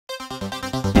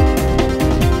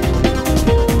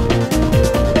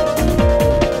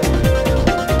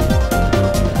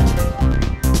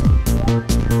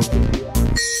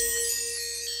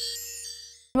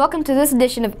welcome to this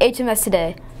edition of HMS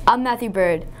Today. I'm Matthew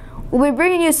Bird. We'll be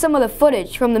bringing you some of the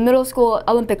footage from the middle school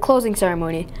Olympic closing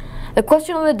ceremony, the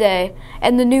question of the day,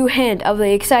 and the new hint of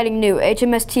the exciting new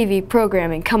HMS TV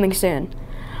programming coming soon.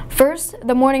 First,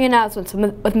 the morning announcements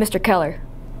with Mr. Keller.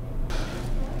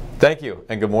 Thank you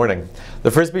and good morning.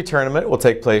 The Frisbee tournament will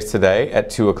take place today at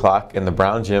 2 o'clock in the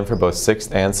Brown Gym for both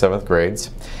 6th and 7th grades.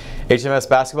 HMS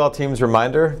basketball team's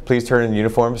reminder, please turn in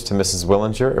uniforms to Mrs.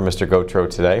 Willinger or Mr. Gautreaux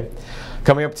today.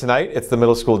 Coming up tonight, it's the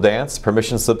middle school dance.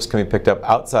 Permission slips can be picked up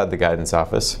outside the guidance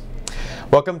office.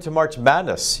 Welcome to March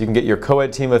Madness. You can get your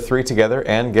co-ed team of 3 together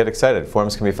and get excited.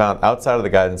 Forms can be found outside of the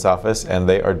guidance office and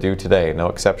they are due today, no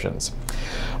exceptions.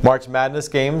 March Madness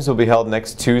games will be held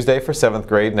next Tuesday for 7th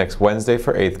grade, next Wednesday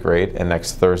for 8th grade, and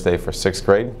next Thursday for 6th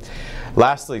grade.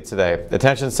 Lastly today,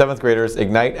 attention 7th graders,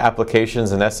 Ignite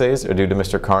applications and essays are due to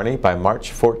Mr. Carney by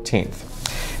March 14th.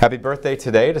 Happy birthday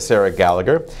today to Sarah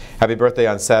Gallagher. Happy birthday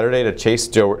on Saturday to Chase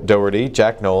Doherty,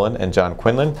 Jack Nolan, and John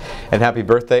Quinlan. And happy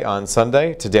birthday on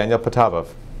Sunday to Daniel Potapov.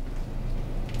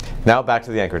 Now back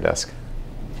to the anchor desk.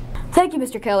 Thank you,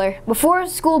 Mr. Keller. Before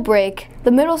school break,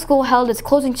 the middle school held its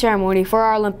closing ceremony for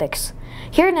our Olympics.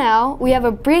 Here now, we have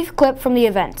a brief clip from the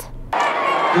event.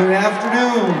 Good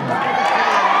afternoon.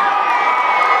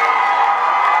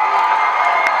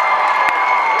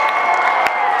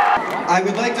 I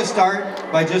would like to start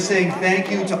by just saying thank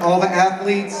you to all the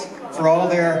athletes for all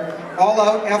their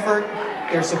all-out effort,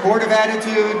 their supportive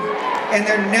attitude, and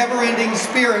their never-ending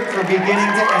spirit from beginning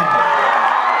to end.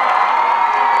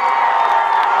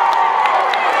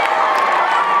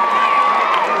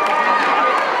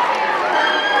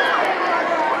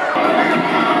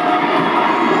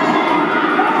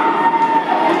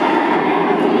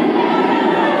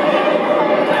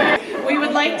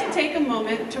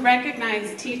 To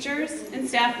recognize teachers and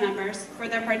staff members for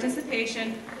their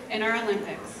participation in our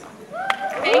Olympics.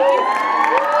 Thank you.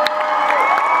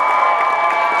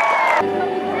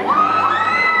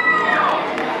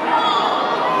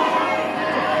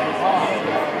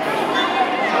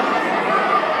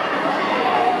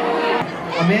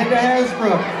 Amanda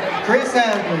Hasbrook, Chris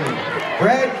Hadley,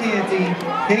 Brad Canty,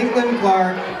 Caitlin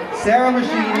Clark, Sarah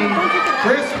Machini,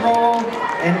 Chris Roll,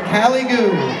 and Callie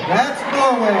Goo. That's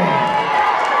Norway.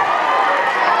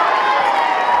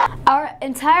 Our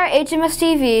entire HMS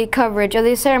TV coverage of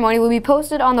the ceremony will be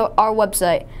posted on our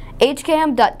website,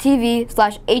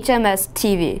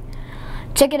 hcam.tv/HMSTV.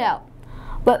 Check it out.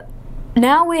 But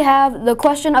now we have the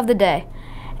question of the day.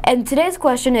 And today's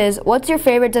question is, what's your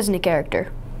favorite Disney character?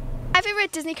 My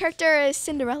favorite Disney character is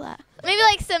Cinderella. Maybe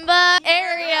like Simba,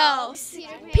 Ariel,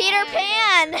 Peter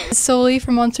Pan. Sully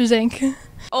from Monsters, Inc.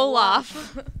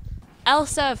 Olaf.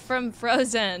 Elsa from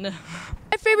Frozen.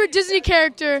 My favorite Disney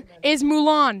character is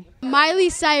Mulan. Miley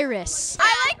Cyrus.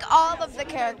 I like all of the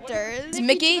characters.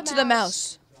 Mickey to the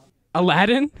mouse.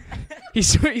 Aladdin. He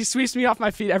sweeps me off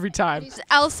my feet every time.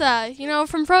 Elsa, you know,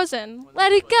 from Frozen.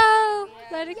 Let it go.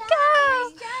 Let it go.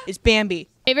 It's Bambi.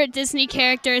 Favorite Disney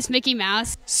character is Mickey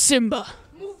Mouse. Simba.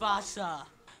 Mufasa.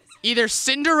 Either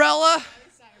Cinderella,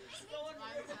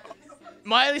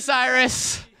 Miley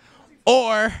Cyrus,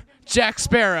 or Jack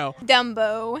Sparrow.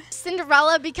 Dumbo.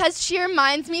 Cinderella because she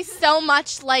reminds me so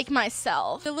much like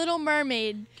myself. The Little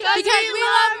Mermaid. Because we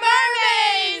love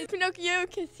mermaids! Pinocchio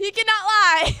because he cannot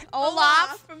lie.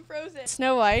 Olaf from Frozen.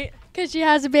 Snow White because she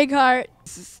has a big heart.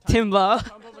 Timba.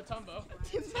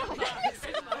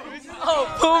 Oh,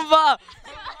 Pumbaa.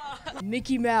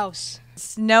 Mickey Mouse.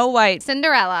 Snow White.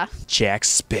 Cinderella. Jack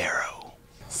Sparrow.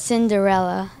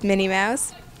 Cinderella. Minnie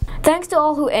Mouse. Thanks to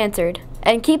all who answered,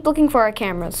 and keep looking for our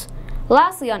cameras.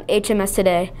 Lastly on HMS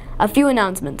Today, a few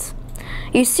announcements.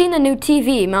 You've seen the new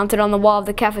TV mounted on the wall of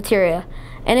the cafeteria,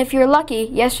 and if you're lucky,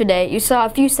 yesterday you saw a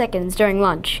few seconds during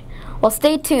lunch. Well,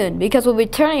 stay tuned because we'll be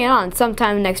turning it on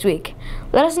sometime next week.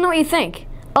 Let us know what you think.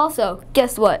 Also,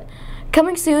 guess what?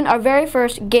 Coming soon, our very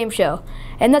first game show,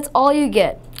 and that's all you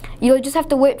get. You'll just have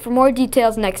to wait for more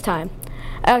details next time.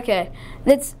 Okay,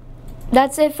 that's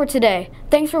it for today.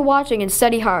 Thanks for watching and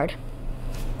study hard.